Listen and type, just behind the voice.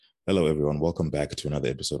Hello, everyone. Welcome back to another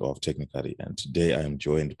episode of Technically. And today I am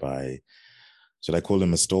joined by, should I call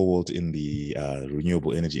him a stalwart in the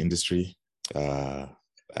renewable energy industry? Uh,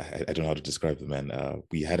 I don't know how to describe the man.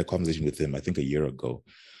 We had a conversation with him, I think, a year ago.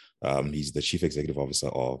 He's the Chief Executive Officer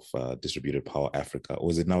of Distributed Power Africa,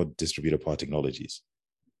 or is it now Distributed Power Technologies?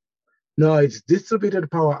 No, it's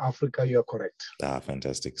Distributed Power Africa. You're correct.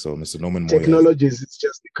 Fantastic. So, Mr. Norman Moyo has. Technologies is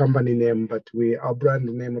just the company name, but our brand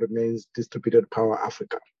name remains Distributed Power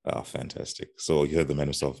Africa. Fantastic. So you heard the man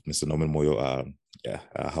himself, Mr. Norman Moyo.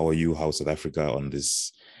 How are you? How's South Africa on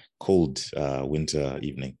this cold winter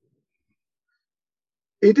evening?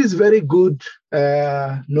 It is very good.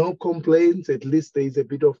 No complaints. At least there is a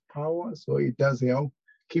bit of power, so it does help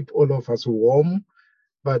keep all of us warm.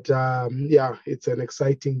 But yeah, it's an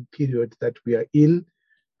exciting period that we are in.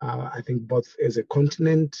 I think both as a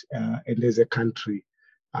continent and as a country,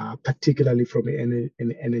 particularly from an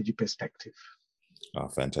energy perspective.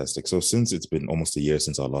 Fantastic. So since it's been almost a year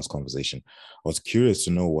since our last conversation, I was curious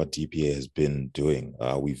to know what DPA has been doing.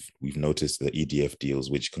 We've noticed the EDF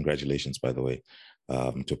deals, which congratulations, by the way,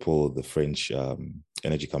 to pull the French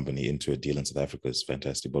energy company into a deal in South Africa is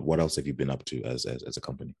fantastic. But what else have you been up to as a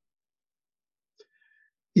company?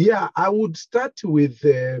 Yeah, I would start with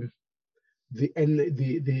the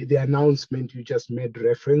announcement you just made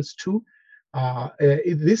reference to.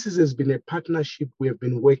 This has been a partnership we have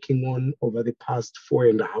been working on over the past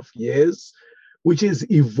 4.5 years, which has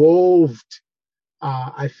evolved,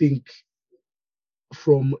 I think,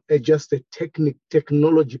 from just a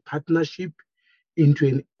technology partnership into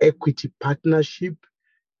an equity partnership,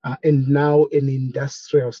 and now an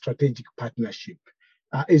industrial strategic partnership.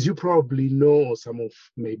 As you probably know, some of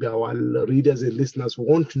maybe our readers and listeners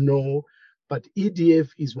won't know, but EDF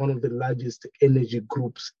is one of the largest energy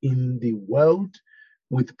groups in the world,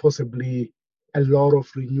 with possibly a lot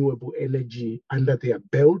of renewable energy under their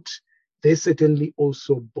belt. They certainly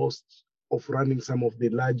also boast of running some of the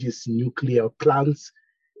largest nuclear plants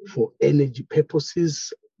for energy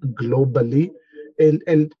purposes globally.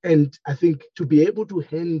 And I think to be able to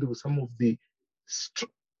handle some of the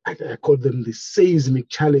I call them the seismic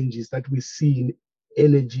challenges that we see in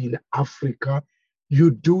energy in Africa, you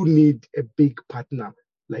do need a big partner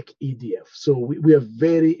like EDF. So we are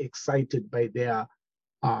very excited by their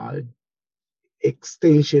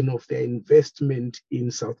extension of their investment in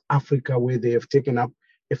South Africa, where they have taken up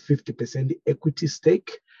a 50% equity stake.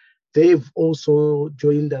 They've also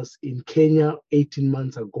joined us in Kenya 18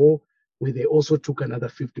 months ago, where they also took another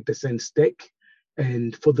 50% stake.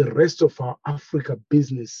 And for the rest of our Africa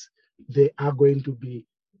business, we're going to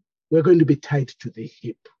be tied to the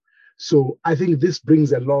hip. So I think this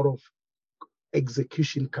brings a lot of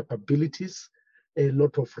execution capabilities, a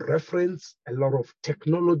lot of reference, a lot of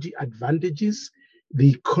technology advantages, the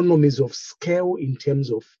economies of scale in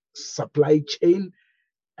terms of supply chain.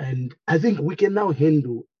 And I think we can now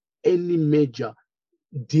handle any major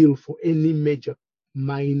deal for any major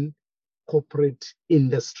mine corporate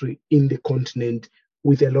industry in the continent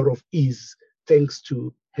with a lot of ease, thanks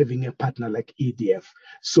to having a partner like EDF.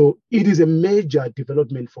 So it is a major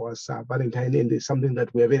development for us, Valentine, and it's something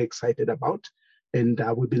that we're very excited about. And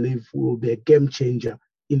we believe will be a game changer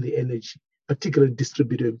in the energy, particularly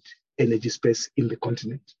distributed energy space in the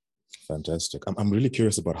continent. Fantastic. I'm really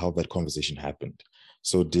curious about how that conversation happened.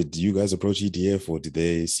 So did you guys approach EDF, or did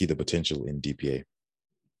they see the potential in DPA?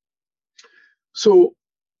 So,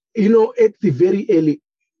 at the very early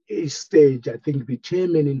stage, I think the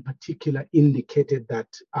chairman in particular indicated that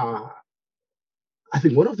I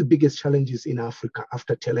think one of the biggest challenges in Africa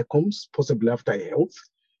after telecoms, possibly after health,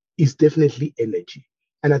 is definitely energy.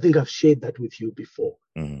 And I think I've shared that with you before.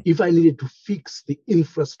 Mm-hmm. If I needed to fix the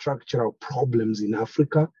infrastructural problems in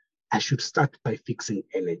Africa, I should start by fixing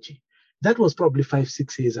energy. That was probably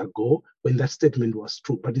 5-6 years ago when that statement was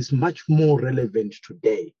true, but it's much more relevant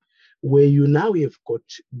today, where you now have got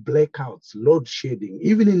blackouts, load shedding,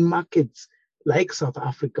 even in markets like South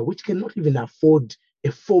Africa, which cannot even afford a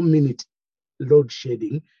 4-minute load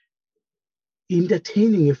shedding.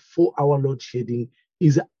 Entertaining a 4-hour load shedding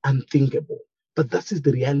is unthinkable, but that is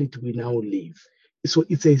the reality we now live. So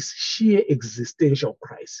it's a sheer existential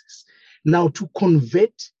crisis. Now, to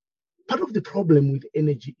convert, part of the problem with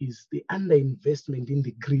energy is the underinvestment in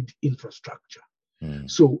the grid infrastructure.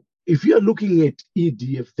 So if you are looking at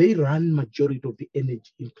EDF, they run majority of the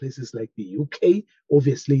energy in places like the UK,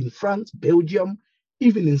 obviously in France, Belgium,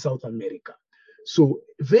 even in South America. So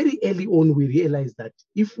very early on, we realized that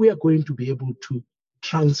if we are going to be able to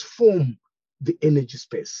transform the energy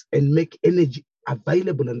space and make energy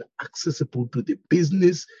available and accessible to the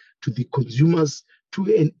business, to the consumers,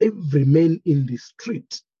 to every man in the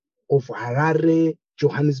street of Harare,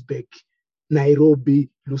 Johannesburg, Nairobi,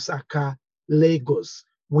 Lusaka, Lagos.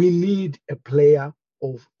 We need a player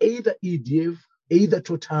of either EDF, either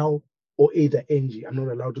Total, or either Engie. I'm not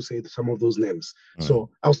allowed to say some of those names. So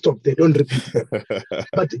I'll stop there. Don't repeat them.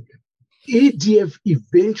 But EDF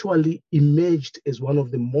eventually emerged as one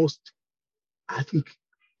of the most, I think,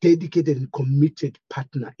 dedicated and committed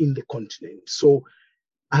partner in the continent. So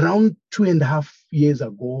around 2.5 years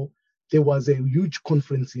ago, there was a huge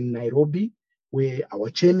conference in Nairobi where our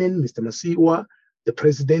chairman, Mr. Masiwa, the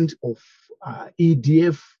president of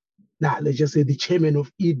EDF, let's just say the chairman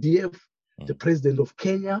of EDF, the president of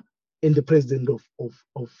Kenya, and the president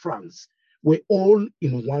of France were all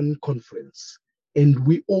in one conference. And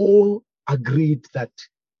we all agreed that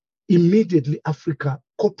immediately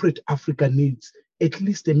corporate Africa needs at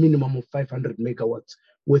least a minimum of 500 megawatts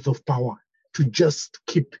worth of power to just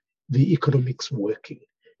keep the economics working.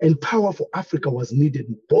 And power for Africa was needed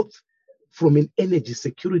both from an energy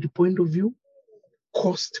security point of view,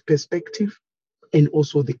 cost perspective, and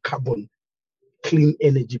also the carbon clean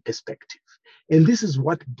energy perspective. And this is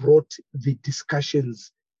what brought the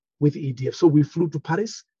discussions with EDF. So we flew to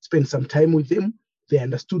Paris, spent some time with them. They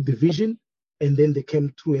understood the vision, and then they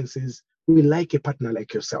came through and says, we like a partner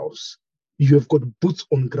like yourselves. You have got boots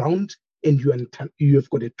on ground, and you have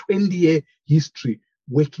got a 20-year history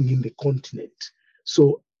working in the continent.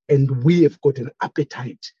 So, and we have got an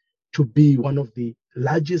appetite to be one of the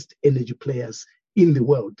largest energy players in the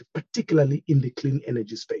world, particularly in the clean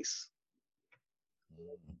energy space.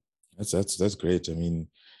 That's great. I mean,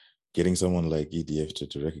 getting someone like EDF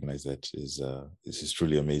to recognize that is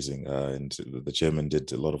truly amazing. And the chairman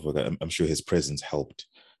did a lot of work. I'm sure his presence helped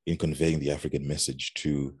in conveying the African message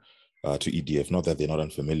to EDF. Not that they're not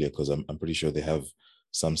unfamiliar, because I'm pretty sure they have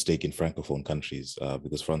some stake in Francophone countries,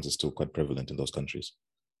 because France is still quite prevalent in those countries.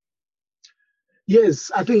 Yes,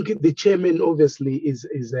 I think the chairman obviously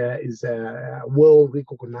is a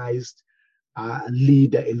well-recognized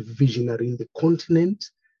leader and visionary in the continent,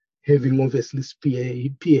 having obviously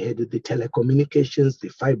spearheaded the telecommunications, the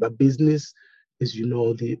fiber business, as you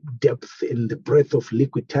know, the depth and the breadth of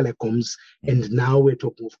liquid telecoms. And now we're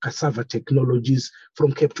talking of cassava technologies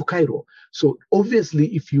from Cape to Cairo. So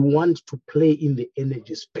obviously, if you want to play in the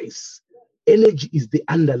energy space, energy is the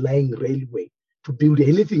underlying railway to build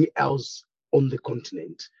anything else on the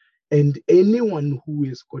continent. And anyone who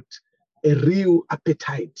has got a real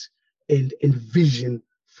appetite and vision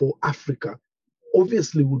for Africa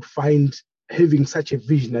obviously would find having such a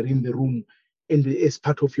visionary in the room and as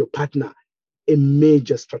part of your partner a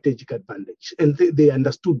major strategic advantage. And they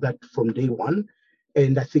understood that from day one.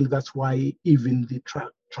 And I think that's why even the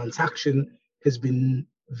transaction has been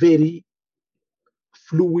very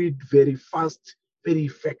fluid, very fast, very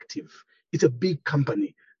effective. It's a big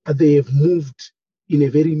company, but they have moved in a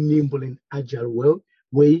very nimble and agile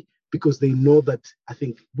way because they know that I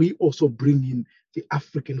think we also bring in the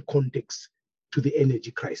African context to the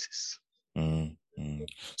energy crisis.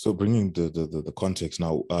 So bringing the context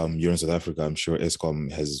now, you're in South Africa. I'm sure Eskom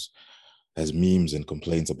has memes and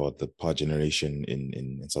complaints about the power generation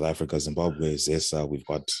in South Africa, Zimbabwe, ZESA. We've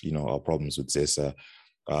got our problems with ZESA.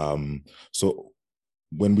 So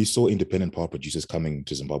when we saw independent power producers coming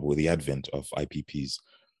to Zimbabwe with the advent of IPPs,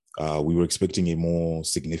 we were expecting a more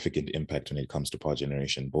significant impact when it comes to power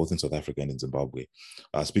generation, both in South Africa and in Zimbabwe.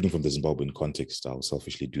 Speaking from the Zimbabwean context, I'll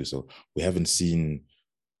selfishly do so. We haven't seen,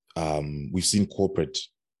 we've seen corporate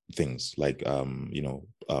things like,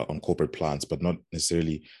 on corporate plants, but not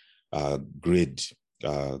necessarily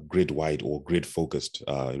grid-wide or grid-focused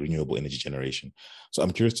renewable energy generation. So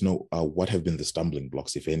I'm curious to know what have been the stumbling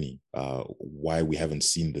blocks, if any, why we haven't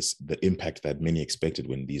seen the impact that many expected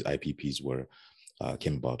when these IPPs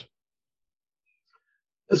came about.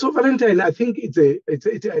 So Valentine, I think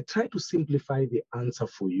I try to simplify the answer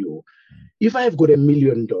for you. If I have got $1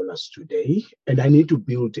 million today and I need to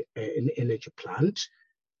build an energy plant,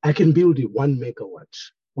 I can build it 1 megawatt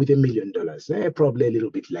with $1 million, probably a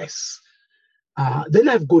little bit less. Then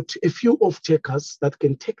I've got a few off-takers that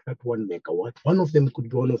can take that 1 megawatt. One of them could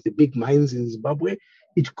be one of the big mines in Zimbabwe.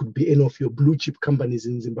 It could be any of your blue chip companies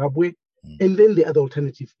in Zimbabwe. And then the other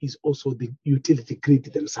alternative is also the utility grid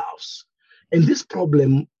themselves. And this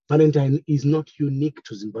problem, Valentine, is not unique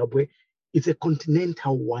to Zimbabwe. It's a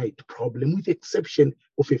continental-wide problem, with the exception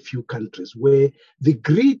of a few countries where the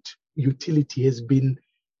grid utility has been,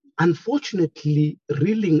 unfortunately,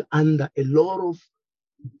 reeling under a lot of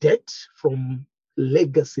debt from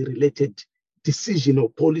legacy-related decision or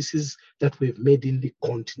policies that we've made in the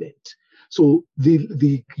continent. So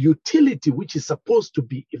the utility, which is supposed to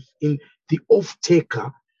be in the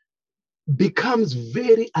off-taker, becomes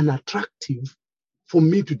very unattractive for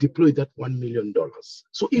me to deploy that $1 million.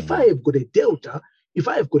 So if I have got a Delta, if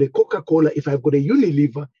I have got a Coca-Cola, if I've got a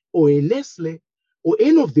Unilever or a Nestle or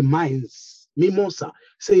any of the mines, Mimosa,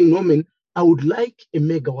 saying, Norman, I would like a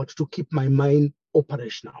megawatt to keep my mine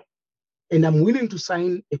operational. And I'm willing to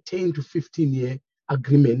sign a 10 to 15-year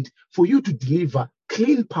agreement for you to deliver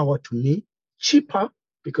clean power to me, cheaper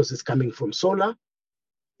because it's coming from solar,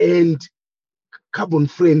 and carbon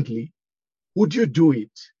friendly. Would you do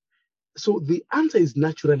it? So the answer is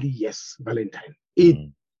naturally yes, Valentine. It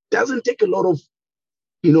doesn't take a lot of,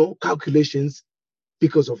 calculations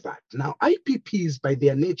because of that. Now, IPPs by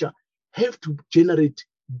their nature have to generate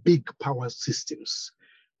big power systems.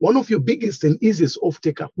 One of your biggest and easiest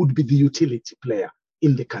off-taker would be the utility player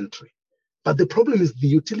in the country. But the problem is the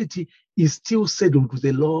utility is still saddled with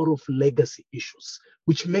a lot of legacy issues,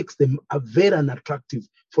 which makes them very unattractive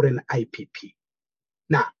for an IPP.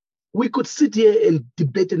 Now, we could sit here and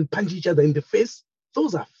debate and punch each other in the face.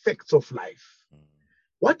 Those are facts of life.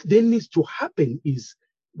 What then needs to happen is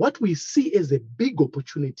what we see as a big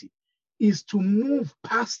opportunity is to move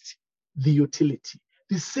past the utility,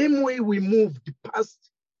 the same way we moved past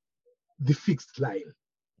the fixed line,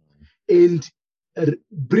 and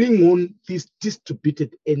bring on this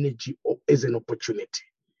distributed energy as an opportunity.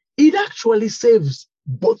 It actually serves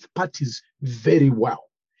both parties very well.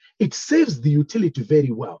 It serves the utility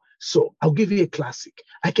very well. So I'll give you a classic.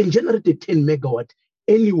 I can generate a 10 megawatt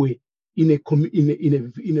anyway in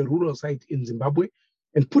a rural site in Zimbabwe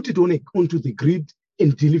and put it onto the grid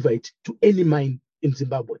and deliver it to any mine in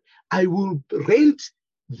Zimbabwe. I will rent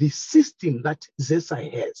the system that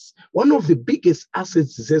ZESA has. One of the biggest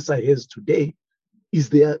assets ZESA has today is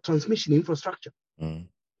their transmission infrastructure.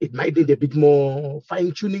 It might need a bit more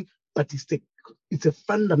fine-tuning, but it's a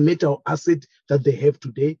fundamental asset that they have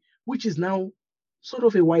today, which is now sort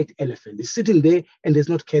of a white elephant. It's sitting there and it's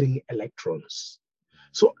not carrying electrons.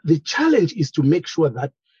 So the challenge is to make sure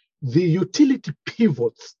that the utility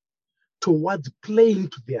pivots towards playing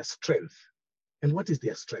to their strength. And what is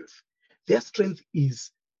their strength? Their strength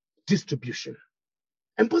is distribution.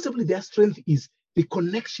 And possibly their strength is the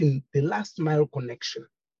connection, the last mile connection.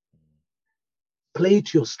 Play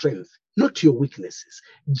to your strength, not to your weaknesses.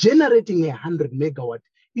 Generating 100 megawatt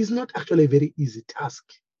is not actually a very easy task.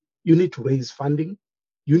 You need to raise funding.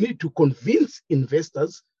 You need to convince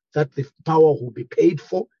investors that the power will be paid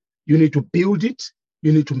for. You need to build it.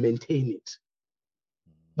 You need to maintain it.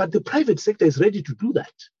 But the private sector is ready to do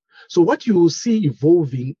that. So what you will see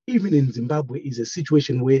evolving, even in Zimbabwe, is a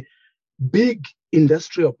situation where big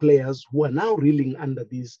industrial players who are now reeling under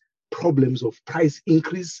these problems of price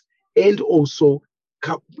increase and also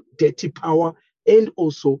dirty power and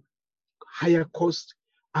also higher cost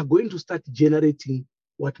are going to start generating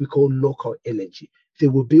what we call local energy. They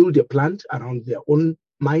will build a plant around their own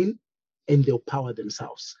mine and they'll power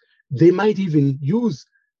themselves. They might even use,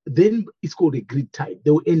 then it's called a grid tie.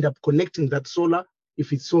 They'll end up connecting that solar,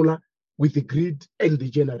 if it's solar, with the grid and the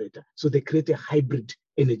generator. So they create a hybrid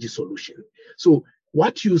energy solution. So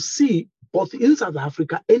what you see both in South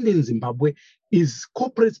Africa and in Zimbabwe is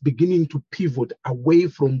corporates beginning to pivot away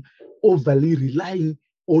from overly relying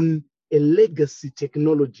on a legacy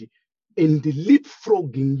technology and the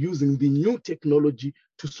leapfrogging using the new technology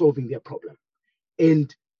to solving their problem.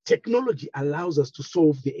 And technology allows us to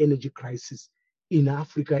solve the energy crisis in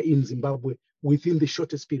Africa, in Zimbabwe, within the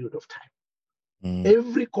shortest period of time.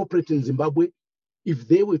 Every corporate in Zimbabwe, if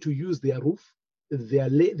they were to use their roof,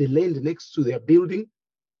 the land next to their building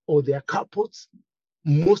or their carports,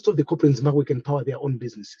 most of the corporates in Zimbabwe can power their own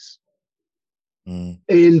businesses.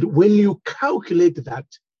 And when you calculate that,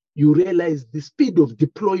 you realize the speed of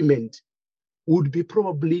deployment would be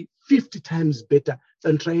probably 50 times better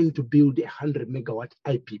than trying to build a 100 megawatt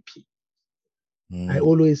IPP. I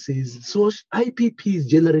always say, so IPPs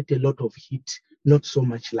generate a lot of heat, not so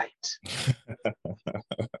much light.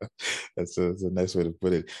 That's a nice way to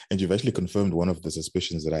put it. And you've actually confirmed one of the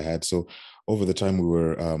suspicions that I had. So over the time we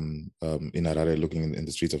were in Harare, looking in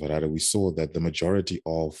the streets of Harare, we saw that the majority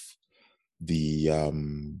of the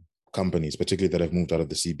companies, particularly that have moved out of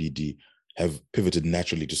the CBD, have pivoted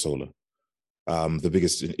naturally to solar. The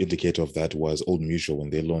biggest indicator of that was Old Mutual when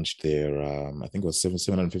they launched their, I think it was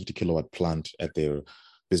 750 kilowatt plant at their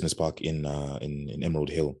business park in Emerald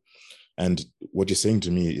Hill. And what you're saying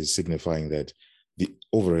to me is signifying that the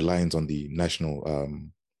over-reliance on the national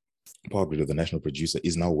power grid or the national producer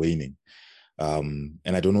is now waning. And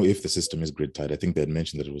I don't know if the system is grid-tied. I think they had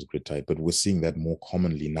mentioned that it was grid-tied, but we're seeing that more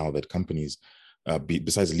commonly now that companies,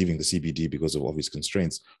 besides leaving the CBD because of obvious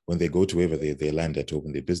constraints, when they go to wherever they land at to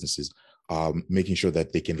open their businesses, making sure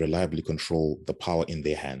that they can reliably control the power in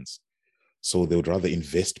their hands. So they would rather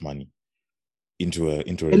invest money into a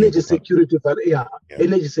energy security.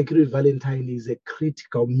 Energy security, Valentine, is a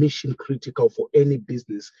mission critical for any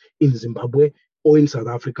business in Zimbabwe or in South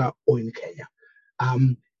Africa or in Kenya.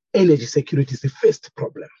 Energy security is the first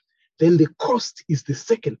problem. Then the cost is the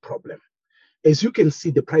second problem. As you can see,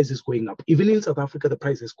 the price is going up. Even in South Africa, the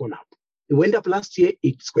price has gone up. It went up last year.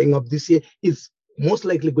 It's going up this year. It's most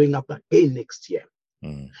likely going up again next year.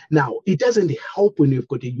 Now, it doesn't help when you've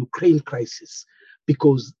got a Ukraine crisis,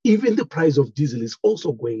 because even the price of diesel is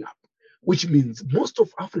also going up, which means most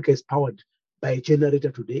of Africa is powered by a generator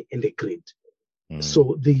today and a grid.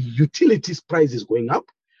 So the utilities price is going up.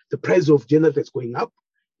 The price of generators is going up.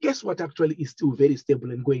 Guess what actually is still very stable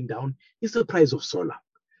and going down is the price of solar.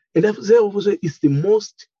 And also it's the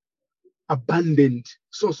most abundant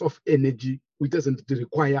source of energy, which doesn't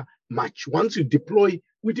require much. Once you deploy,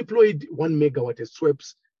 we deployed 1 megawatt at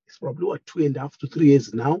SWEPS. It's probably 2.5 to 3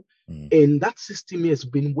 years now. And that system has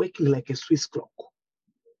been working like a Swiss clock.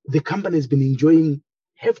 The company has been enjoying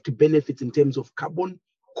hefty benefits in terms of carbon,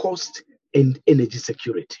 cost, and energy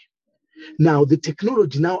security. Now, the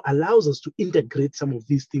technology now allows us to integrate some of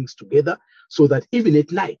these things together so that even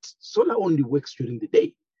at night, solar only works during the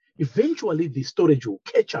day. Eventually, the storage will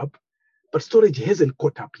catch up, but storage hasn't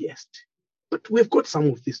caught up yet. But we've got some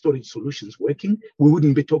of the storage solutions working. We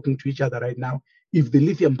wouldn't be talking to each other right now if the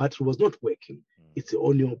lithium battery was not working. It's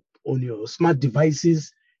on your smart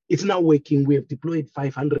devices. It's now working. We have deployed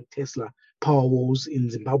 500 Tesla Powerwalls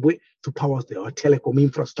in Zimbabwe to power our telecom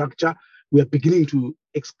infrastructure. We are beginning to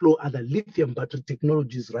explore other lithium battery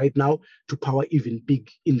technologies right now to power even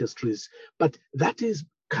big industries. But that is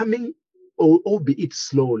coming, albeit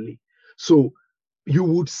slowly. So you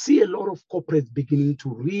would see a lot of corporates beginning to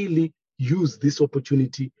really use this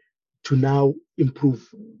opportunity to now improve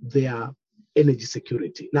their energy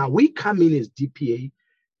security. Now, we come in as DPA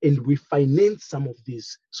and we finance some of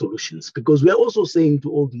these solutions, because we are also saying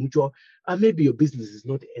to Old Mutual, maybe your business is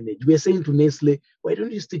not energy. We are saying to Nestle, why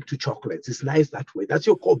don't you stick to chocolates? It's nice that way. That's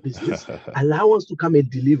your core business. Allow us to come and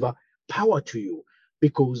deliver power to you,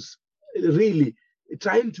 because really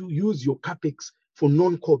trying to use your CapEx for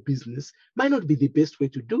non-core business might not be the best way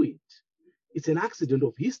to do it. It's an accident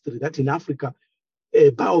of history that in Africa, a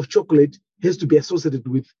bar of chocolate has to be associated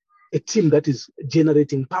with a team that is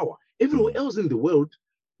generating power. Everywhere else in the world,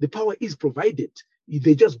 the power is provided.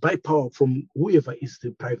 They just buy power from whoever is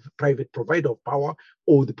the private provider of power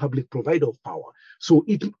or the public provider of power. So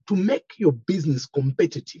to make your business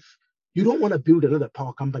competitive, you don't want to build another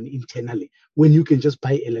power company internally when you can just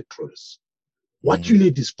buy electrons. What you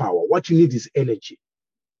need is power. What you need is energy.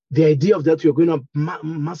 The idea of that you're going to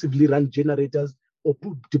massively run generators or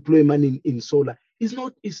deploy money in solar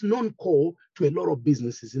is non-core to a lot of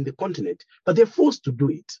businesses in the continent, but they're forced to do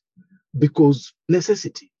it because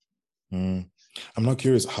necessity. I'm not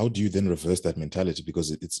curious, how do you then reverse that mentality?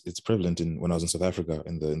 Because it's prevalent when I was in South Africa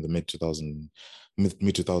in the mid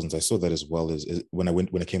 2000s. I saw that as well as when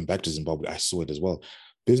I came back to Zimbabwe, I saw it as well.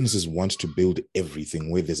 Businesses want to build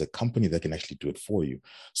everything where there's a company that can actually do it for you.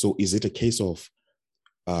 So is it a case of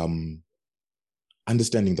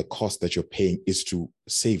understanding the cost that you're paying is to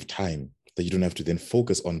save time, that you don't have to then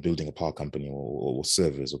focus on building a power company or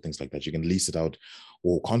servers or things like that? You can lease it out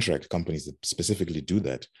or contract companies that specifically do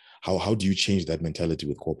that. How do you change that mentality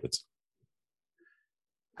with corporates?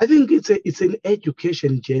 I think it's an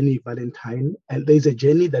education journey, Valentine, and there's a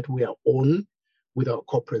journey that we are on with our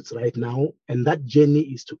corporates right now, and that journey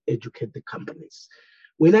is to educate the companies.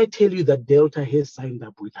 When I tell you that Delta has signed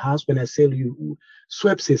up with us, when I tell you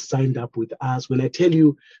SWEPS has signed up with us, when I tell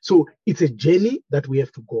you, so it's a journey that we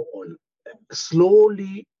have to go on.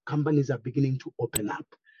 Slowly, companies are beginning to open up.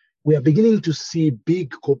 We are beginning to see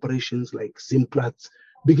big corporations like Zimplats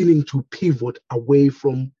beginning to pivot away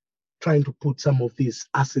from trying to put some of these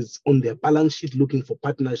assets on their balance sheet, looking for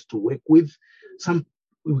partners to work with. Some,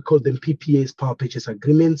 we call them PPAs, power purchase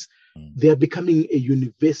agreements. They are becoming a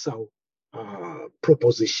universal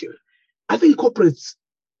proposition. I think corporates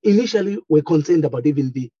initially were concerned about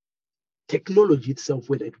even the technology itself,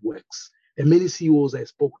 whether it works. And many CEOs I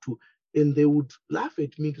spoke to, and they would laugh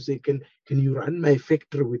at me to say, can you run my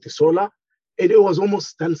factory with the solar? And it was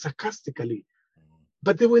almost done sarcastically.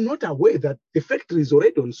 But they were not aware that the factory is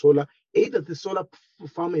already on solar, either the solar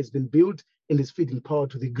farm has been built and is feeding power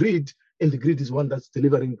to the grid, and the grid is one that's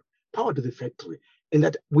delivering power to the factory, and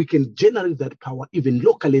that we can generate that power even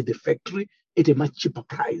locally at the factory at a much cheaper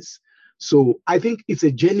price. So I think it's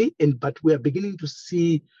a journey, but we are beginning to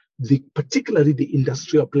see particularly the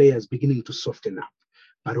industrial players beginning to soften up.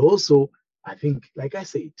 But also, I think, like I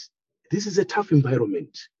said, this is a tough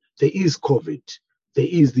environment. There is COVID. There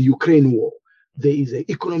is the Ukraine war. there is an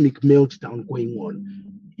economic meltdown going on.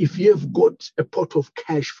 If you have got a pot of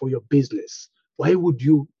cash for your business, why would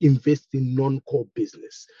you invest in non-core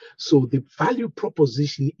business? So the value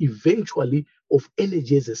proposition eventually of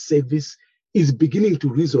energy as a service is beginning to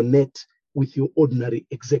resonate with your ordinary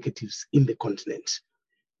executives in the continent.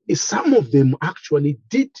 Some of them actually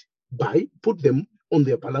did put them on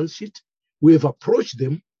their balance sheet. We have approached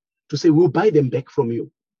them to say, we'll buy them back from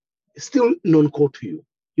you. Still non-core to you.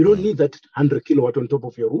 You don't need that 100 kilowatt on top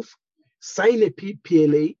of your roof. Sign a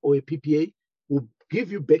PLA or a PPA. We'll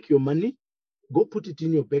give you back your money. Go put it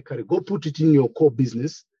in your bakery. Go put it in your core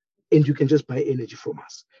business, and you can just buy energy from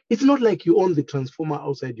us. It's not like you own the transformer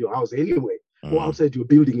outside your house anyway, or outside your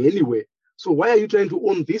building anyway. So why are you trying to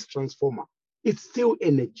own this transformer? It's still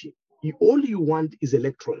energy. All you want is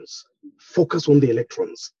electrons. Focus on the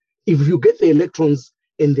electrons. If you get the electrons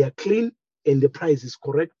and they're clean and the price is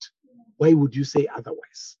correct, why would you say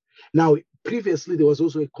otherwise? Now, previously, there was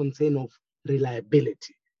also a concern of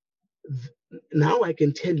reliability. Now I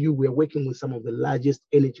can tell you we're working with some of the largest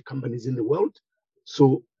energy companies in the world.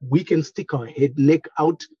 So we can stick our neck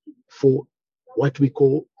out for what we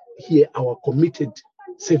call here our committed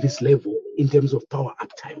service level in terms of power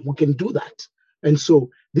uptime. We can do that. And so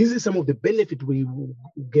this is some of the benefit we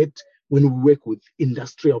get when we work with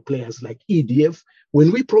industrial players like EDF.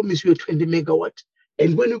 When we promise you a 20 megawatt,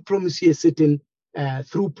 and when we promise you a certain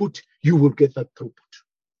throughput, you will get that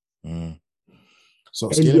throughput. So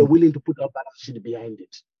and we are willing to put our balance sheet behind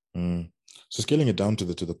it. So scaling it down to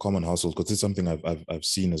the common household, because it's something I've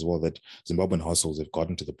seen as well, that Zimbabwean households have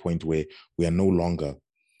gotten to the point where we are no longer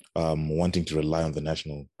wanting to rely on the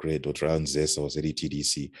national grid or rely on ZESA or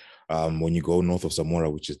ZETDC. When you go north of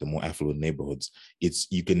Samora, which is the more affluent neighborhoods,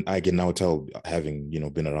 I can now tell, having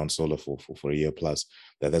been around solar for a year plus,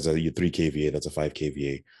 that that's a 3 kVA, that's a 5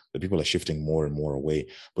 kVA. The people are shifting more and more away.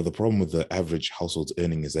 But the problem with the average household's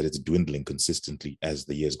earning is that it's dwindling consistently as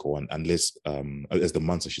the years go on, unless as the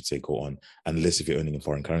months, I should say, go on, unless if you're earning in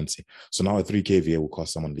foreign currency. So now a 3 kVA will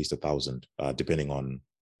cost someone at least 1,000, depending on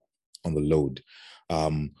the load.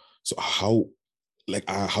 So how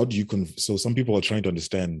do you so some people are trying to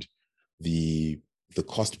understand the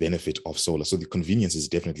cost benefit of solar. So the convenience is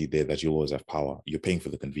definitely there, that you always have power, you're paying for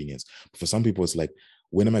the convenience. But for some people, it's like,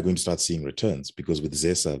 when am I going to start seeing returns? Because with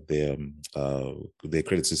ZESA, their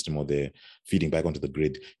credit system, or their feeding back onto the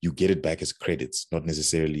grid, you get it back as credits, not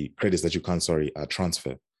necessarily credits that you can't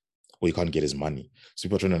transfer, or you can't get as money. So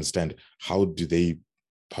people are trying to understand, how do they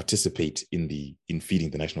participate in feeding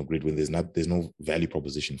the national grid when there's no value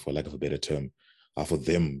proposition, for lack of a better term, for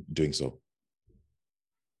them doing so?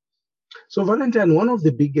 So Valentine, one of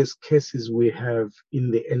the biggest cases we have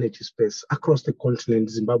in the energy space across the continent,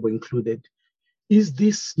 Zimbabwe included, is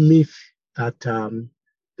this myth that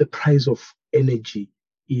the price of energy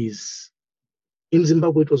is, in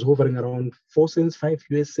Zimbabwe, it was hovering around 4 cents, 5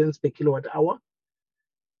 US cents per kilowatt hour.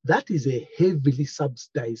 That is a heavily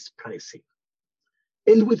subsidized pricing.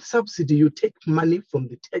 And with subsidy, you take money from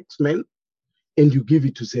the taxman and you give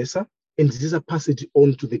it to ZESA, and ZESA pass it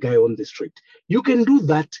on to the guy on the street. You can do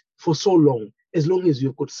that for so long, as long as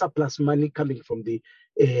you've got surplus money coming from the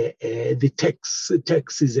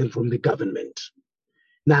taxes and from the government.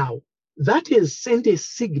 Now, that has sent a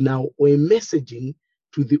signal or a messaging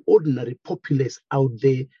to the ordinary populace out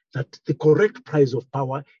there that the correct price of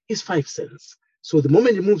power is 5 cents. So the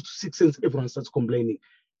moment it moves to 6 cents, everyone starts complaining.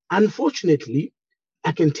 Unfortunately,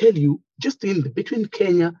 I can tell you, just between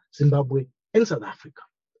Kenya, Zimbabwe, and South Africa,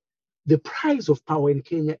 the price of power in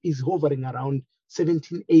Kenya is hovering around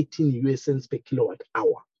 17, 18 US cents per kilowatt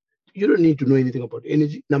hour. You don't need to know anything about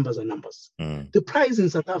energy. Numbers are numbers. The price in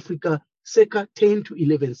South Africa, circa 10 to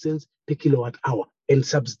 11 cents per kilowatt hour, and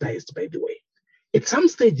subsidized, by the way. At some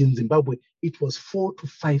stage in Zimbabwe, it was 4 to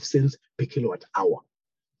 5 cents per kilowatt hour.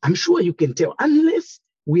 I'm sure you can tell, unless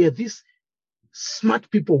we are these smart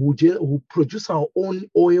people who produce our own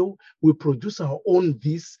oil, we produce our own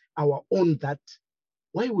this, our own that,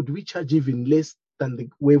 why would we charge even less than the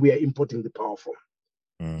way we are importing the power from?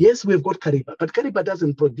 Yes, we've got Kariba, but Kariba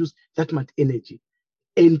doesn't produce that much energy.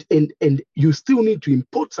 And you still need to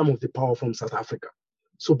import some of the power from South Africa.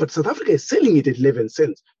 So, but South Africa is selling it at 11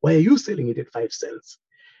 cents. Why are you selling it at 5 cents?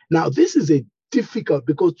 Now, this is a difficult,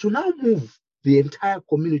 because to now move the entire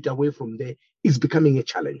community away from there is becoming a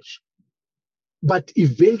challenge. But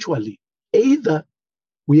eventually, either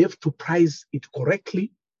we have to price it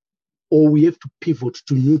correctly, or we have to pivot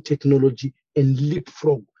to new technology and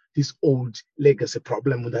leapfrog this old legacy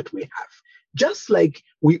problem that we have. Just like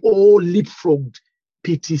we all leapfrogged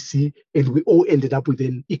PTC and we all ended up with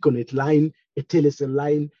an Econet line, a Telecel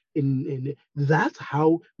line, and that's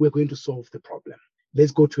how we're going to solve the problem.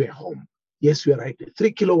 Let's go to a home. Yes, you are right.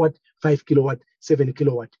 3 kilowatt, 5 kilowatt, 7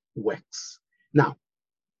 kilowatt works. Now,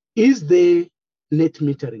 is there net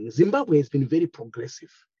metering? Zimbabwe has been very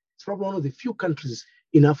progressive. It's probably one of the few countries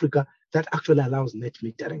in Africa that actually allows net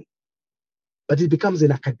metering. But it becomes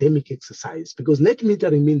an academic exercise because net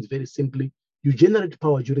metering means very simply, you generate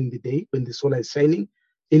power during the day when the solar is shining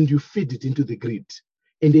and you feed it into the grid.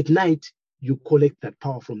 And at night, you collect that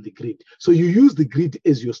power from the grid. So you use the grid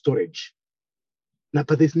as your storage. Now,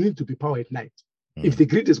 but there's need to be power at night. If the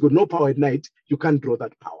grid has got no power at night, you can't draw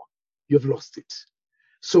that power. You've lost it.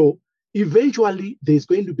 So eventually, there's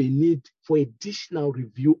going to be a need for additional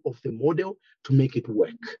review of the model to make it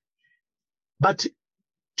work. But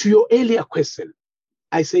to your earlier question,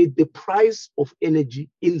 I said the price of energy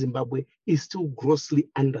in Zimbabwe is still grossly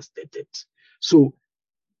understated. So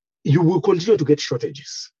you will continue to get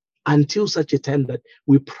shortages until such a time that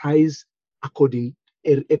we price according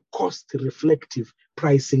a cost-reflective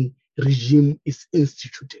pricing regime is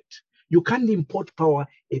instituted. You can't import power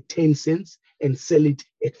at 10 cents and sell it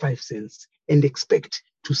at 5 cents and expect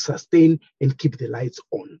to sustain and keep the lights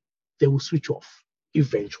on. They will switch off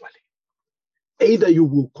eventually. Either you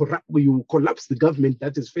will collapse the government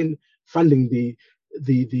that is funding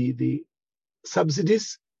the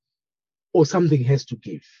subsidies, or something has to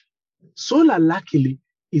give. Solar, luckily,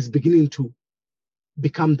 is beginning to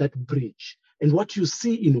become that bridge. And what you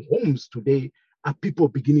see in homes today are people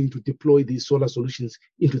beginning to deploy these solar solutions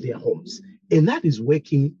into their homes. And that is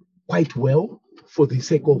working quite well for the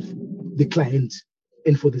sake of the client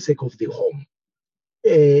and for the sake of the home.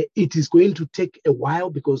 It is going to take a while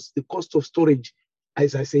because the cost of storage,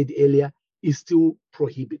 as I said earlier, is still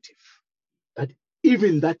prohibitive. But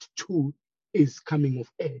even that too is coming of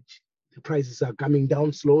age. The prices are coming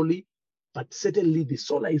down slowly, but certainly the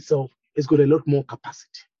solar itself has got a lot more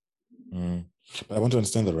capacity. But I want to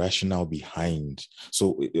understand the rationale behind.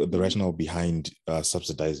 So the rationale behind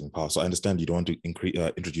subsidizing power. So I understand you don't want to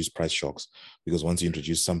introduce price shocks, because once you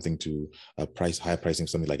introduce something to higher pricing,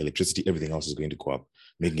 something like electricity, everything else is going to go up,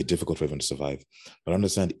 making it difficult for everyone to survive. But I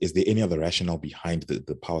understand, is there any other rationale behind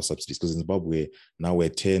the power subsidies? Because in Zimbabwe, now we're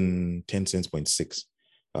 10 cents, 0.6,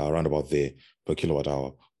 around about there per kilowatt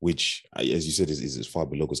hour, which, as you said, is far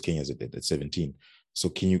below, because Kenya's at 17. So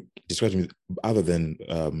can you describe to me, other than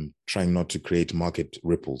trying not to create market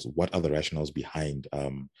ripples, what other rationales behind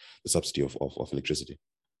the subsidy of electricity?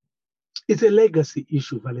 It's a legacy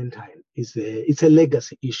issue, Valentine. It's a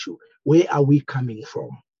legacy issue. Where are we coming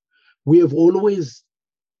from? We have always,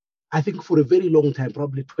 I think for a very long time,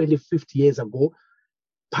 probably 20, 50 years ago,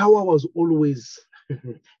 power was always,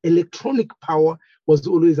 electronic power was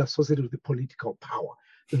always associated with the political power.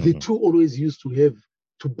 The two always used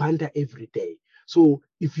to banter every day. So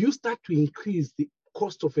if you start to increase the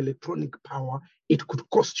cost of electronic power, it could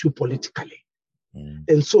cost you politically.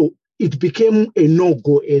 And so it became a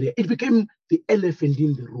no-go area. It became the elephant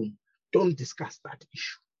in the room. Don't discuss that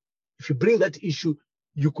issue. If you bring that issue,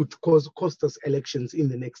 you could cost us elections in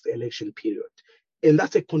the next election period. And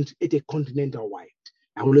that's at a continental wide.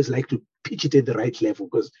 I always like to pitch it at the right level,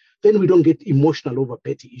 because then we don't get emotional over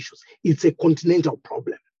petty issues. It's a continental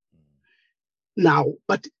problem. Now,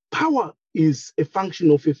 but power is a function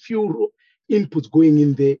of a few inputs going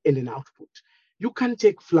in there and an output. You can't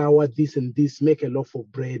take flour, this and this, make a loaf of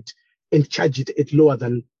bread and charge it at lower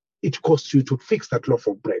than it costs you to fix that loaf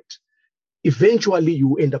of bread. Eventually,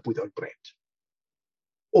 you end up without bread.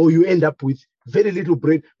 Or you end up with very little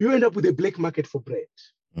bread. You end up with a black market for bread.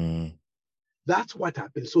 That's what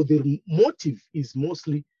happens. So the motive is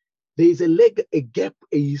mostly, there is a gap,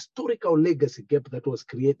 a historical legacy gap that was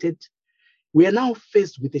created. We are now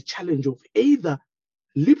faced with the challenge of either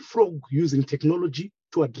leapfrog using technology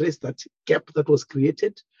to address that gap that was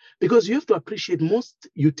created, because you have to appreciate most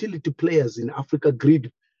utility players in Africa,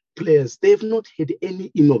 grid players, they have not had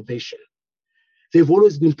any innovation. They've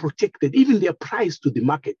always been protected. Even their price to the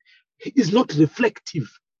market is not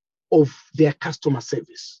reflective of their customer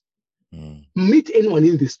service. Meet anyone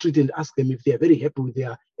in the street and ask them if they are very happy with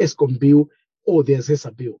their Eskom bill or their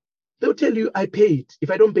ZESA bill. They'll tell you, I pay it.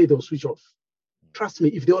 If I don't pay, they'll switch off. Trust me,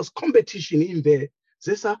 if there was competition in there,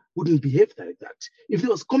 ZESA wouldn't behave like that. If there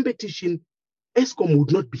was competition, Eskom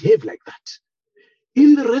would not behave like that.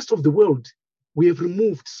 In the rest of the world, we have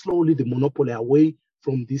removed slowly the monopoly away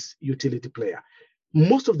from this utility player.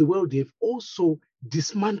 Most of the world, they've also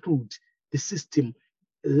dismantled the system,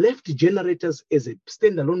 left generators as a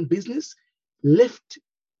standalone business, left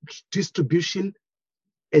distribution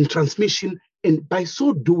and transmission, and by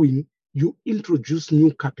so doing, you introduce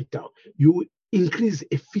new capital, you increase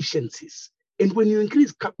efficiencies. And when you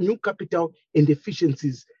increase new capital and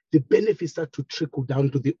efficiencies, the benefits start to trickle down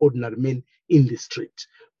to the ordinary man in the street.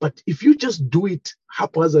 But if you just do it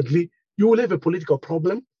haphazardly, you will have a political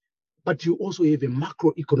problem, but you also have a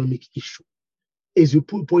macroeconomic issue. As you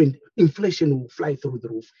point, inflation will fly through the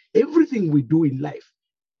roof. Everything we do in life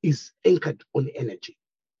is anchored on energy.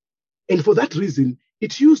 And for that reason,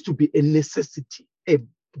 it used to be a necessity, a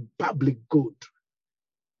public good.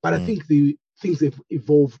 But I think the things have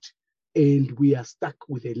evolved and we are stuck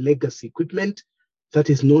with a legacy equipment that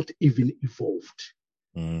is not even evolved.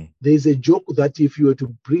 There's a joke that if you were to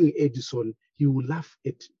bring Edison, he will laugh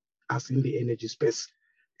at us in the energy space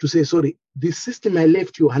to say, sorry, the system I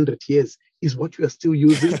left you 100 years is what you are still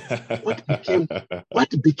using.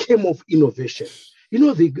 What became of innovation? You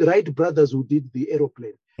know, the Wright brothers who did the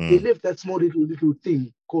aeroplane, they left that small little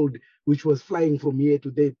thing called, which was flying from here to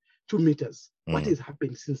there, 2 meters. What has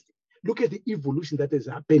happened since then? Look at the evolution that has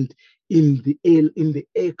happened in the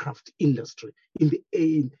aircraft industry, in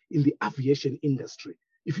the aviation industry.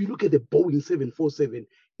 If you look at the Boeing 747,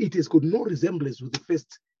 it has got no resemblance with the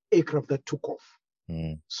first aircraft that took off.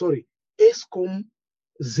 Sorry, Eskom,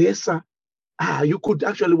 ZESA, you could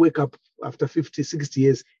actually wake up after 50, 60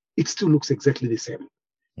 years, it still looks exactly the same.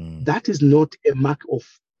 That is not a mark of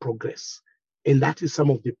progress. And that is some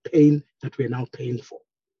of the pain that we're now paying for.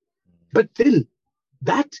 But then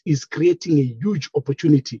that is creating a huge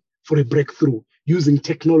opportunity for a breakthrough, using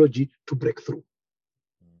technology to break through.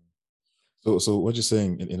 So what you're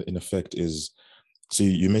saying in effect is, so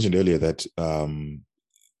you mentioned earlier that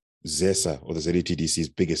ZESA or the ZETDC's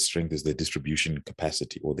biggest strength is the distribution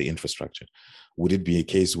capacity or the infrastructure. Would it be a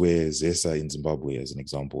case where ZESA in Zimbabwe, as an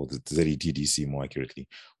example, the ZETDC more accurately,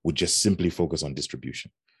 would just simply focus on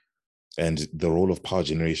distribution? And the role of power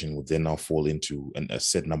generation would then now fall into a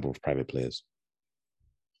set number of private players?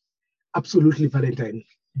 Absolutely, Valentine.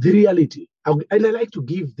 The reality, and I like to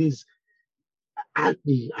give these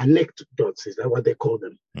anecdotes, is that what they call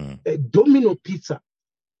them? Domino Pizza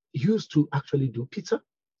used to actually do pizza,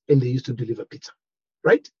 and they used to deliver pizza,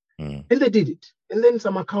 right? And they did it. And then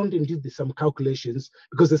some accountant did some calculations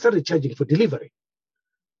because they started charging for delivery.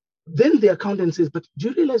 Then the accountant says, but do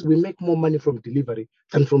you realize we make more money from delivery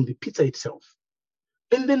than from the pizza itself?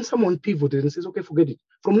 And then someone pivoted and says, okay, forget it.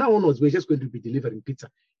 From now onwards, we're just going to be delivering pizza.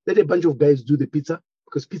 Let a bunch of guys do the pizza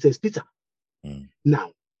because pizza is pizza.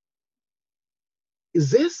 Now,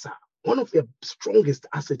 ZESA, one of their strongest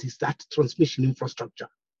assets is that transmission infrastructure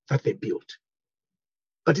that they built.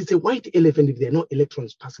 But it's a white elephant if there are no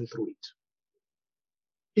electrons passing through it.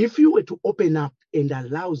 If you were to open up and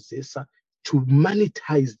allow ZESA to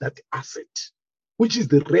monetize that asset, which is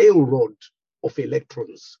the railroad of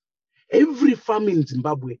electrons, every farm in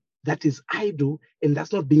Zimbabwe that is idle and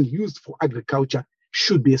that's not being used for agriculture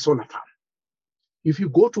should be a solar farm. If you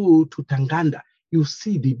go to Tanganda, you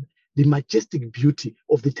see the majestic beauty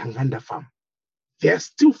of the Tanganda farm. They are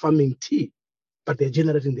still farming tea, but they're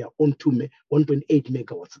generating their own 1.8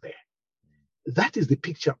 megawatts there. That is the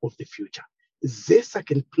picture of the future. ZESA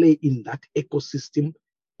can play in that ecosystem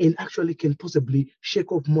and actually can possibly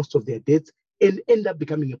shake off most of their debts and end up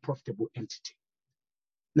becoming a profitable entity.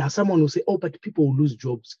 Now, someone will say, oh, but people will lose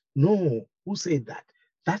jobs. No, who said that?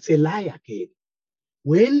 That's a lie again.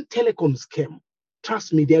 When telecoms came,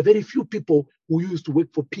 trust me, there are very few people who used to work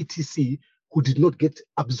for PTC who did not get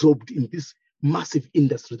absorbed in this massive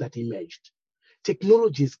industry that emerged.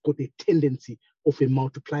 Technology has got a tendency of a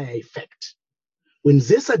multiplier effect. When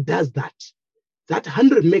ZESA does that, that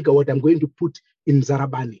 100 megawatt I'm going to put in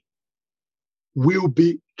Zarabani will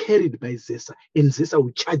be carried by ZESA, and ZESA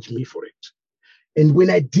will charge me for it. And when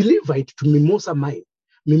I deliver it to Mimosa Mine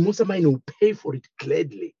will pay for it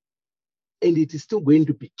gladly. And it is still going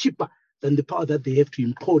to be cheaper than the power that they have to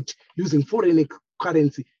import using foreign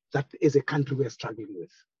currency that as a country we're struggling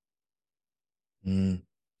with.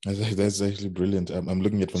 That's actually brilliant. I'm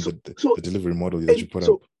looking at the delivery model that you put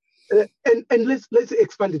up. And let's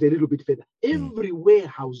expand it a little bit further. Every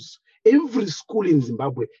warehouse, every school in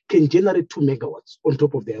Zimbabwe can generate 2 megawatts on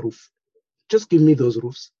top of their roof. Just give me those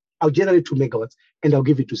roofs. I'll generate 2 megawatts and I'll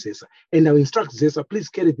give it to ZESA. And I'll instruct ZESA, please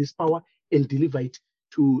carry this power and deliver it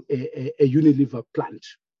to a Unilever plant.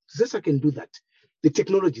 ZESA can do that. The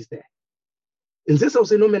technology is there. And ZESA will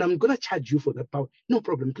say, no, man, I'm going to charge you for that power. No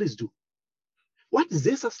problem, please do. What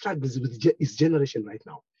ZESA struggles with is generation right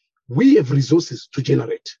now. We have resources to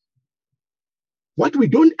generate. What we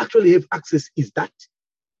don't actually have access is that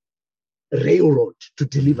railroad to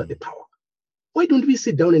deliver the power. Why don't we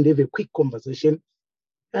sit down and have a quick conversation?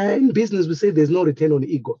 In business, we say there's no return on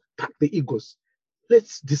ego. Pack the egos.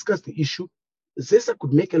 Let's discuss the issue. ZESA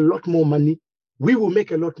could make a lot more money. We will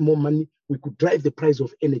make a lot more money. We could drive the price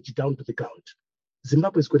of energy down to the ground.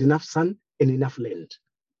 Zimbabwe's got enough sun and enough land.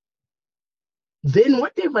 Then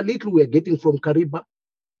whatever little we are getting from Kariba,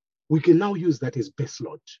 we can now use that as base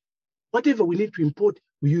load. Whatever we need to import,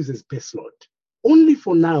 we use as base load. Only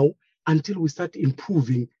for now, until we start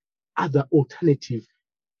improving other alternative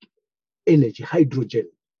energy, hydrogen,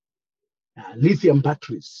 lithium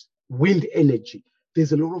batteries, wind energy.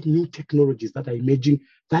 There's a lot of new technologies that are emerging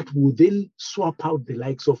that will then swap out the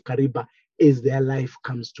likes of Kariba as their life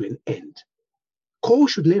comes to an end. Coal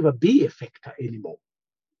should never be a factor anymore.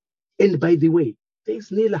 And by the way,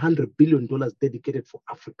 there's nearly $100 billion dedicated for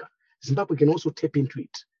Africa. Zimbabwe can also tap into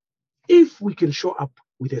it. If we can show up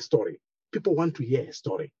with a story, people want to hear a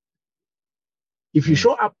story. If you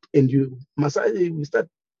show up and we start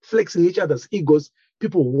flexing each other's egos,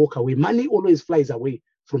 people will walk away. Money always flies away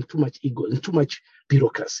from too much ego and too much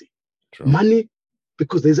bureaucracy. True. Money,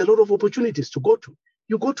 because there's a lot of opportunities to go to.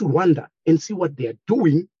 You go to Rwanda and see what they are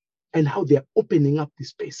doing and how they are opening up the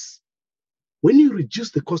space. When you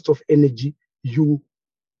reduce the cost of energy,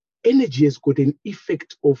 energy has got an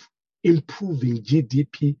effect of improving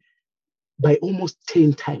GDP by almost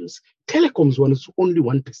 10 times. Telecoms was only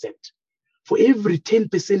 1%. For every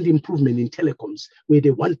 10% improvement in telecoms, we had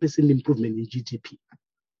a 1% improvement in GDP.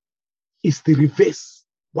 It's the reverse.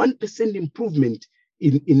 1% improvement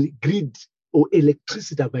in grid or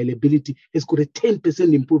electricity availability has got a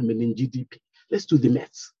 10% improvement in GDP. Let's do the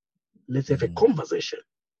maths. Let's have a conversation.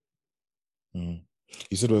 You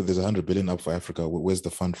said, well, there's 100 billion up for Africa. Where's the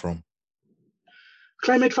fund from?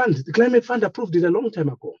 Climate fund. The climate fund approved it a long time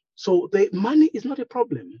ago. So the money is not a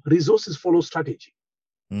problem. Resources follow strategy.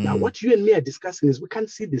 Now, what you and me are discussing is we can't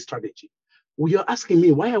see the strategy. You're asking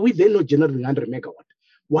me, why are we then not generating 100 megawatt?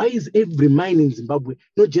 Why is every mine in Zimbabwe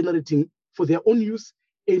not generating for their own use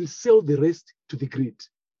and sell the rest to the grid?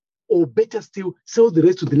 Or better still, sell the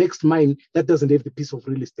rest to the next mine that doesn't have the piece of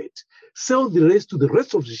real estate. Sell the rest to the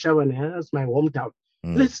rest of Zhishavane. That's my hometown.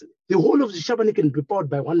 The whole of Zhishavane can be powered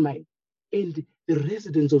by one mine. And the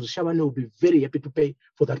residents of Zhishavane will be very happy to pay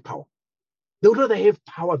for that power. They would rather have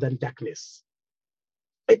power than darkness.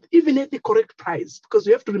 Even at the correct price, because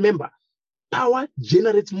you have to remember, power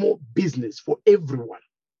generates more business for everyone.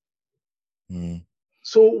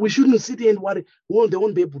 So we shouldn't sit here and worry, well, they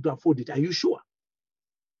won't be able to afford it. Are you sure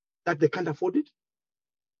that they can't afford it?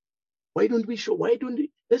 Why don't we show?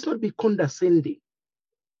 Let's not be condescending.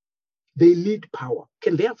 They need power.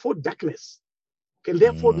 Can they afford darkness? Can they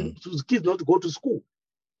afford kids not to go to school?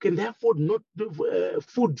 Can they afford not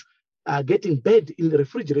food getting bad in the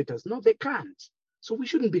refrigerators? No, they can't. So we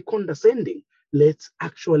shouldn't be condescending. Let's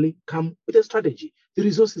actually come with a strategy. The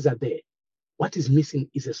resources are there. What is missing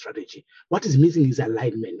is a strategy. What is missing is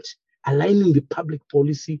alignment. Aligning the public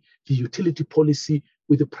policy, the utility policy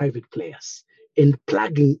with the private players and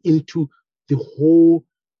plugging into the whole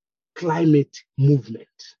climate movement.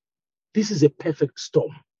 This is a perfect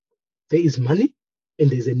storm. There is money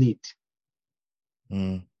and there's a need.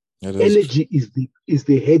 Energy is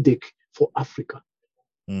the headache for Africa.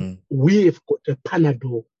 We have got a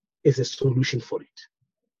Panadol as a solution for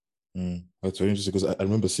it. That's very interesting because I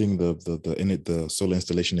remember seeing the solar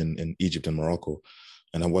installation in Egypt and Morocco,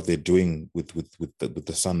 and what they're doing with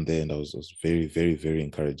the sun there, and I was very, very, very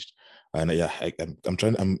encouraged. And yeah,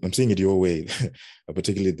 I'm seeing it your way,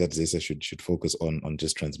 particularly that ZESA should focus on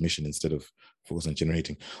just transmission instead of focus on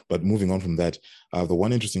generating. But moving on from that, the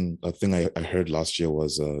one interesting thing I heard last year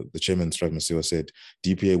was the chairman, Strive Masiyiwa, said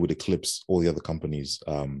DPA would eclipse all the other companies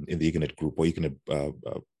in the Econet group or Econet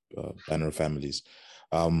banner of families.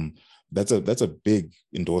 That's a big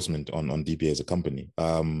endorsement on DPA as a company.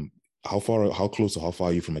 How close or how far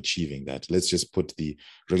are you from achieving that? Let's just put the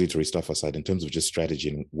regulatory stuff aside in terms of just strategy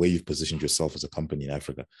and where you've positioned yourself as a company in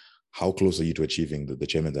Africa. How close are you to achieving the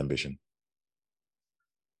chairman's ambition?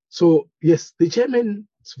 So yes, the chairman's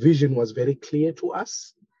vision was very clear to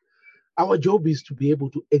us. Our job is to be able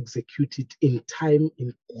to execute it in time,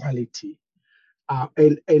 in quality.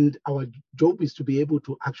 And our job is to be able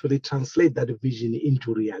to actually translate that vision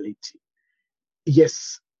into reality.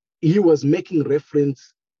 Yes, he was making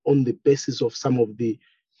reference on the basis of some of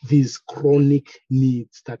these chronic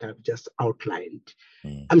needs that I've just outlined.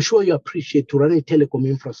 I'm sure you appreciate to run a telecom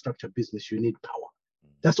infrastructure business, you need power.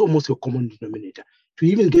 That's almost your common denominator. To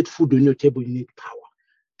even get food on your table, you need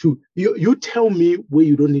power. You tell me where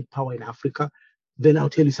you don't need power in Africa, then I'll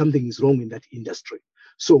tell you something is wrong in that industry.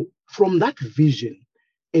 So from that vision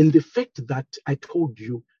and the fact that I told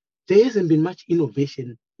you, there hasn't been much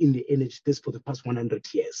innovation in the energy space for the past 100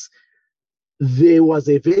 years. There was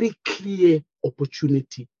a very clear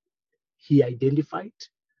opportunity he identified.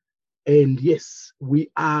 And yes,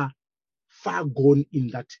 we are far gone in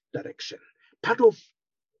that direction. Part of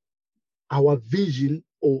our vision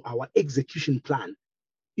or our execution plan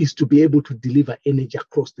is to be able to deliver energy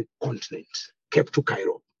across the continent, Cape to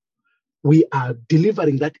Cairo. We are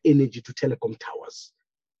delivering that energy to telecom towers,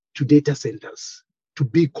 to data centers, to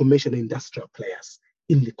big commercial and industrial players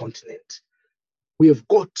in the continent. We have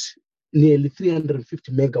got nearly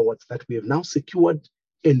 350 megawatts that we have now secured,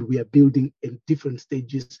 and we are building in different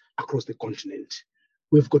stages across the continent.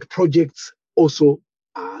 We've got projects also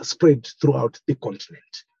spread throughout the continent.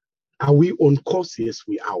 Are we on course? Yes,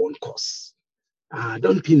 we are on course.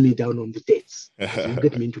 Don't pin me down on the dates. You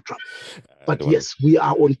get me into trouble. But yes, we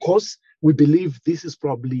are on course. We believe this is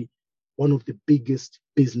probably one of the biggest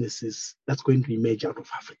businesses that's going to emerge out of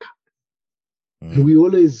Africa. And we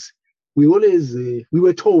were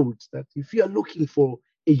told that if you are looking for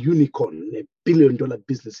a unicorn, $1 billion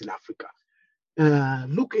business in Africa,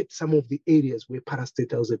 look at some of the areas where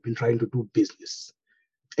parastatals have been trying to do business.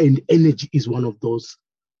 And energy is one of those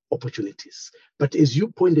opportunities. But as you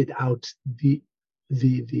pointed out, the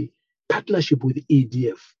partnership with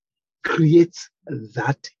EDF creates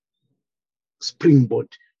that springboard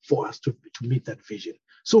for us to meet that vision.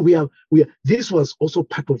 So this was also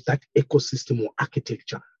part of that ecosystem or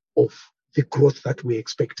architecture of the growth that we're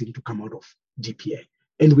expecting to come out of DPA.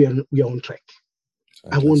 And we are on track.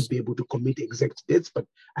 Fantastic. I won't be able to commit exact dates, but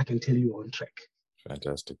I can tell you we're on track.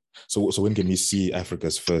 Fantastic. So when can we see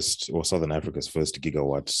Africa's first, or Southern Africa's first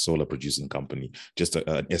gigawatt solar producing company? Just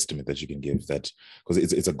an estimate that you can give that, because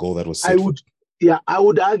it's a goal that was set. I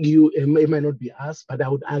would argue, it might not be us, but I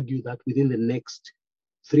would argue that within the next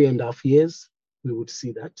 3.5 years, we would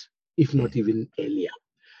see that, if not even earlier.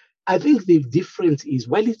 I think the difference is,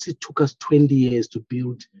 while it took us 20 years to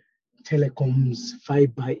build telecoms,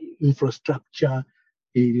 fiber infrastructure,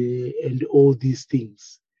 and all these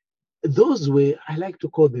things, those were, I like to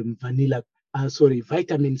call them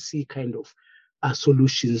vitamin C kind of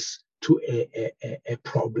solutions to a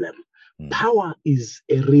problem. Power is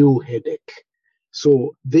a real headache.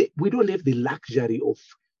 So we don't have the luxury of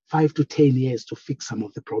 5 to 10 years to fix some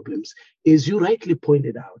of the problems. As you rightly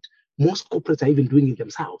pointed out, most corporates are even doing it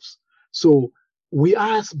themselves. So we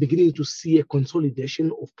are beginning to see a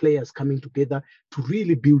consolidation of players coming together to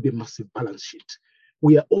really build a massive balance sheet.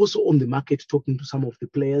 We are also on the market talking to some of the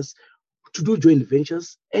players to do joint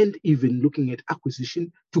ventures and even looking at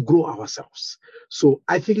acquisition to grow ourselves. So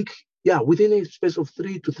I think, within a space of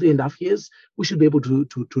 3 to 3.5 years, we should be able to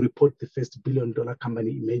report the first $1 billion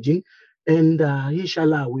company emerging. And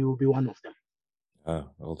inshallah, we will be one of them.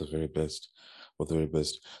 All the very best. All the very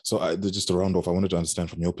best. So just to round off, I wanted to understand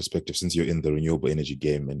from your perspective, since you're in the renewable energy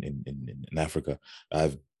game in Africa,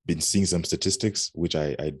 I've been seeing some statistics, which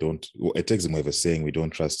I don't, it takes them over saying we don't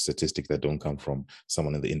trust statistics that don't come from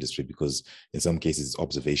someone in the industry, because in some cases it's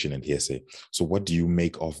observation and hearsay. So what do you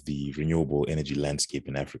make of the renewable energy landscape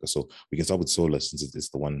in Africa? So we can start with solar, since it's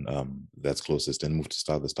the one that's closest, and move to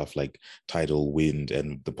start the stuff like tidal, wind,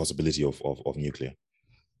 and the possibility of nuclear.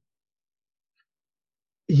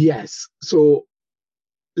 Yes. So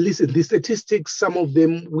listen, the statistics, some of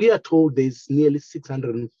them, we are told there's nearly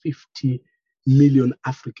 650 million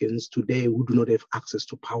Africans today who do not have access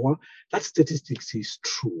to power. That statistics is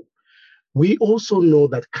true. We also know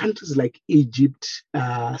that countries like Egypt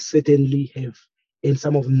certainly have, and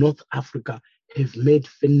some of North Africa have made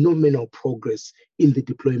phenomenal progress in the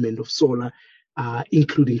deployment of solar,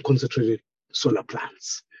 including concentrated solar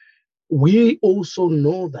plants. We also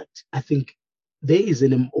know that, I think, there is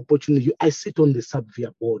an opportunity. I sit on the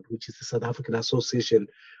SABVIA board, which is the South African Association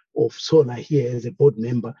of Solar, here as a board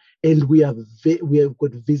member, and we have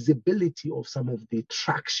got visibility of some of the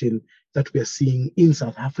traction that we are seeing in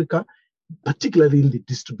South Africa, particularly in the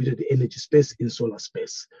distributed energy space, in solar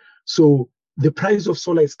space. So the price of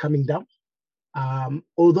solar is coming down,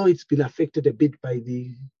 although it's been affected a bit by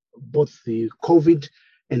both the COVID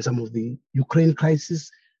and some of the Ukraine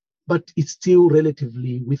crisis, but it's still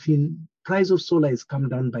relatively within. Price of solar has come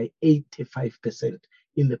down by 85%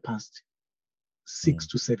 in the past 6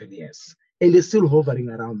 to 7 years. And they're still hovering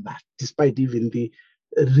around that, despite even the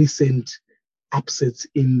recent upsets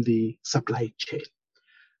in the supply chain.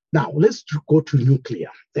 Now, let's go to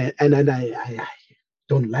nuclear. And I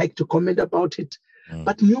don't like to comment about it,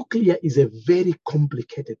 but nuclear is a very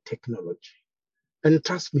complicated technology. And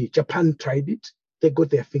trust me, Japan tried it. They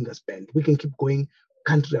got their fingers bent. We can keep going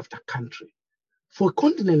country after country. For a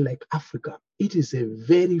continent like Africa, it is a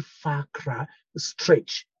very far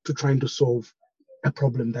stretch to trying to solve a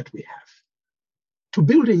problem that we have. To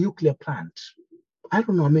build a nuclear plant, I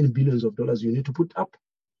don't know how many billions of dollars you need to put up.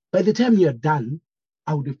 By the time you're done,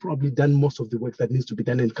 I would have probably done most of the work that needs to be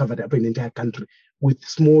done and covered up an entire country with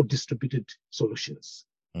small distributed solutions.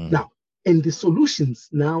 Now, and the solutions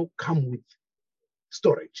now come with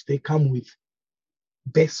storage. They come with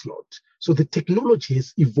base load. So the technology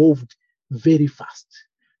has evolved very fast.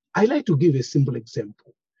 I like to give a simple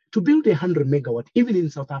example. To build 100 megawatt, even in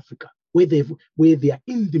South Africa, where they are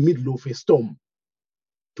in the middle of a storm,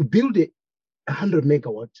 to build 100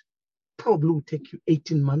 megawatt probably will take you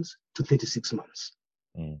 18 months to 36 months.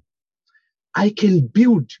 I can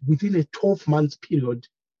build within a 12-month period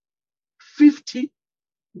 50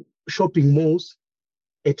 shopping malls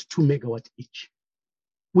at 2 megawatt each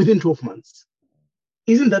within 12 months.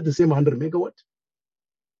 Isn't that the same 100 megawatt?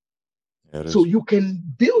 So you can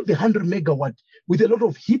build the 100 megawatt with a lot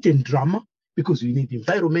of heat and drama because you need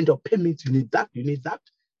environmental permits, you need that.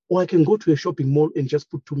 Or I can go to a shopping mall and just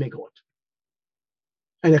put 2 megawatt.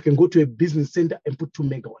 And I can go to a business center and put 2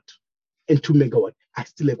 megawatt. And 2 megawatt, I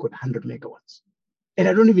still have got 100 megawatts. And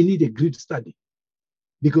I don't even need a grid study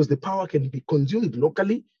because the power can be consumed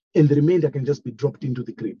locally and the remainder can just be dropped into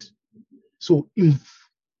the grid. So in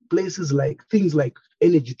places like things like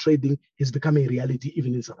energy trading has become a reality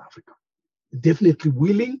even in South Africa. Definitely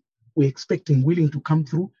we're expecting wheeling to come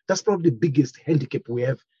through. That's probably the biggest handicap we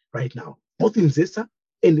have right now, both in ZESA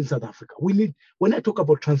and in South Africa. When I talk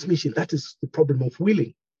about transmission, that is the problem of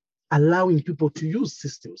wheeling, allowing people to use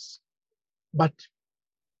systems. But,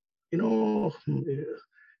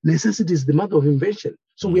 necessity is the mother of invention.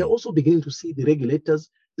 So we are also beginning to see the regulators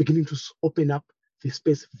beginning to open up the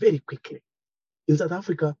space very quickly. In South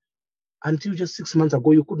Africa, until just 6 months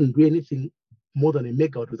ago, you couldn't do anything more than a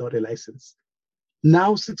megawatt without a license.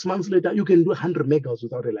 Now, 6 months later, you can do 100 megawatts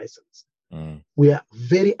without a license. We are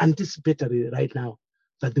very anticipatory right now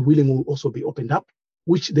that the wheeling will also be opened up,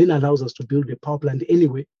 which then allows us to build a power plant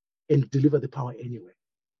anyway and deliver the power anyway.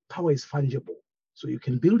 Power is fungible. So you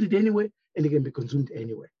can build it anyway and it can be consumed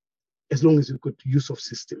anyway, as long as you've got use of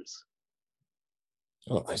systems.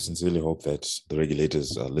 Well, I sincerely hope that the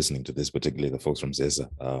regulators are listening to this, particularly the folks from ZESA.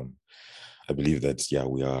 I believe that,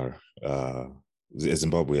 we are,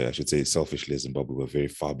 Zimbabwe, I should say, selfishly, Zimbabwe, we're very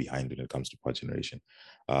far behind when it comes to power generation.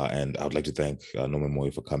 And I would like to thank Norman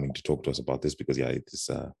Moyo for coming to talk to us about this because, it's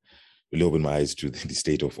really opened my eyes to the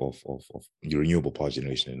state of renewable power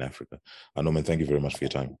generation in Africa. Norman, thank you very much for your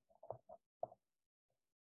time.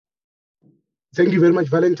 Thank you very much,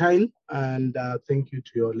 Valentine, and thank you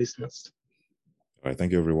to your listeners. All right,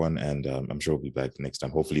 thank you, everyone, and I'm sure we'll be back next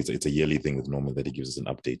time. Hopefully, it's a yearly thing with Norman that he gives us an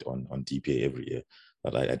update on DPA every year.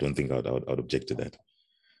 But I don't think I'd object to that.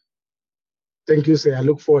 Thank you, sir. I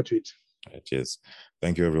look forward to it. All right, cheers.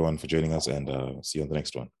 Thank you, everyone, for joining us, and see you on the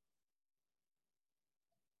next one.